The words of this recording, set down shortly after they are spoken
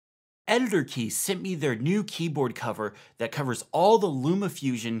EditorsKeys sent me their new keyboard cover that covers all the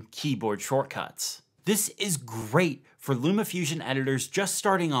LumaFusion keyboard shortcuts. This is great for LumaFusion editors just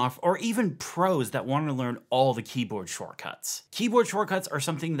starting off, or even pros that want to learn all the keyboard shortcuts. Keyboard shortcuts are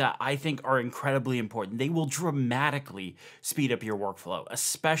something that I think are incredibly important. They will dramatically speed up your workflow,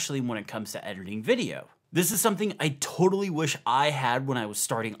 especially when it comes to editing video. This is something I totally wish I had when I was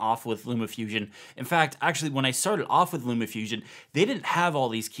starting off with LumaFusion. In fact, actually, when I started off with LumaFusion, they didn't have all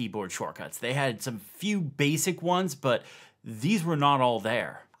these keyboard shortcuts. They had some few basic ones, but these were not all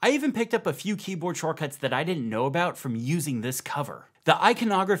there. I even picked up a few keyboard shortcuts that I didn't know about from using this cover. The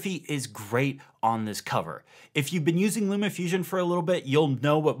iconography is great on this cover. If you've been using LumaFusion for a little bit, you'll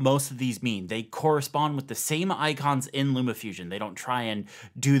know what most of these mean. They correspond with the same icons in LumaFusion. They don't try and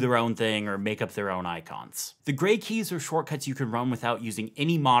do their own thing or make up their own icons. The gray keys are shortcuts you can run without using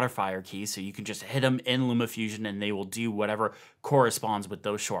any modifier keys, so you can just hit them in LumaFusion and they will do whatever corresponds with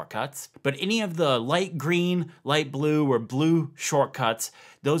those shortcuts. But any of the light green, light blue, or blue shortcuts,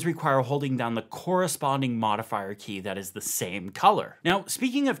 those require holding down the corresponding modifier key that is the same color. Now,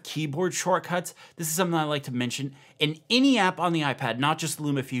 speaking of keyboard shortcuts, this is something I like to mention. In any app on the iPad, not just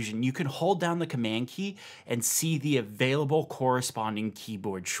LumaFusion, you can hold down the command key and see the available corresponding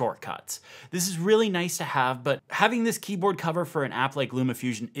keyboard shortcuts. This is really nice to have, but having this keyboard cover for an app like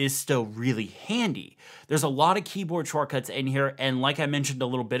LumaFusion is still really handy. There's a lot of keyboard shortcuts in here, and like I mentioned a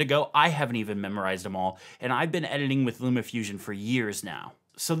little bit ago, I haven't even memorized them all, and I've been editing with LumaFusion for years now.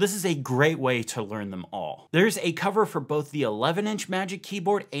 So this is a great way to learn them all. There's a cover for both the 11-inch Magic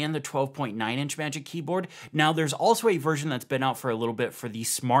Keyboard and the 12.9-inch Magic Keyboard. Now there's also a version that's been out for a little bit for the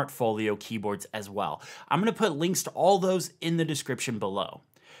Smart Folio keyboards as well. I'm gonna put links to all those in the description below.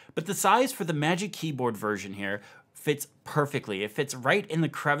 But the size for the Magic Keyboard version here fits perfectly. It fits right in the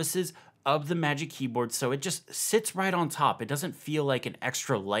crevices of the Magic Keyboard, so it just sits right on top. It doesn't feel like an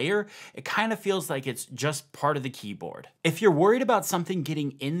extra layer. It kind of feels like it's just part of the keyboard. If you're worried about something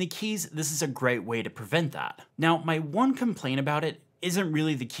getting in the keys, this is a great way to prevent that. Now, my one complaint about it isn't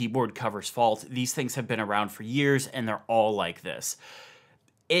really the keyboard cover's fault. These things have been around for years and they're all like this.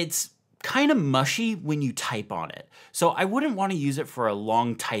 It's kind of mushy when you type on it. So I wouldn't want to use it for a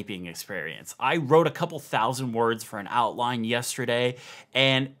long typing experience. I wrote a couple thousand words for an outline yesterday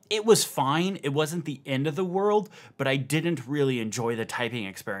and it was fine. It wasn't the end of the world, but I didn't really enjoy the typing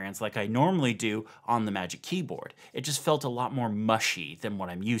experience like I normally do on the Magic Keyboard. It just felt a lot more mushy than what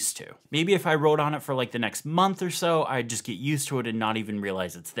I'm used to. Maybe if I wrote on it for like the next month or so, I'd just get used to it and not even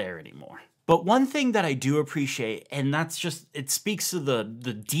realize it's there anymore. But one thing that I do appreciate, and that's just, it speaks to the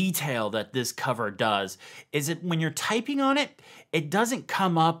detail that this cover does, is that when you're typing on it, it doesn't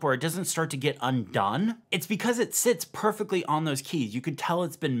come up or it doesn't start to get undone. It's because it sits perfectly on those keys. You can tell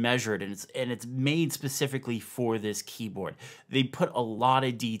it's been measured and it's made specifically for this keyboard. They put a lot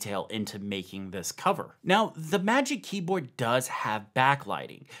of detail into making this cover. Now, the Magic Keyboard does have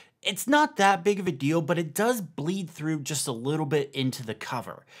backlighting. It's not that big of a deal, but it does bleed through just a little bit into the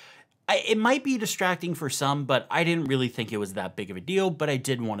cover. It might be distracting for some, but I didn't really think it was that big of a deal, but I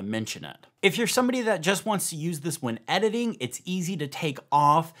did want to mention it. If you're somebody that just wants to use this when editing, it's easy to take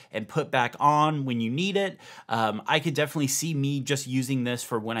off and put back on when you need it. I could definitely see me just using this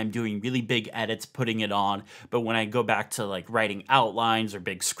for when I'm doing really big edits, putting it on, but when I go back to like writing outlines or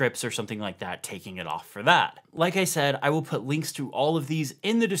big scripts or something like that, taking it off for that. Like I said, I will put links to all of these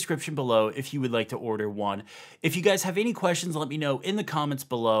in the description below if you would like to order one. If you guys have any questions, let me know in the comments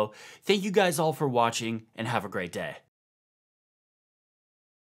below. Thank you guys all for watching and have a great day.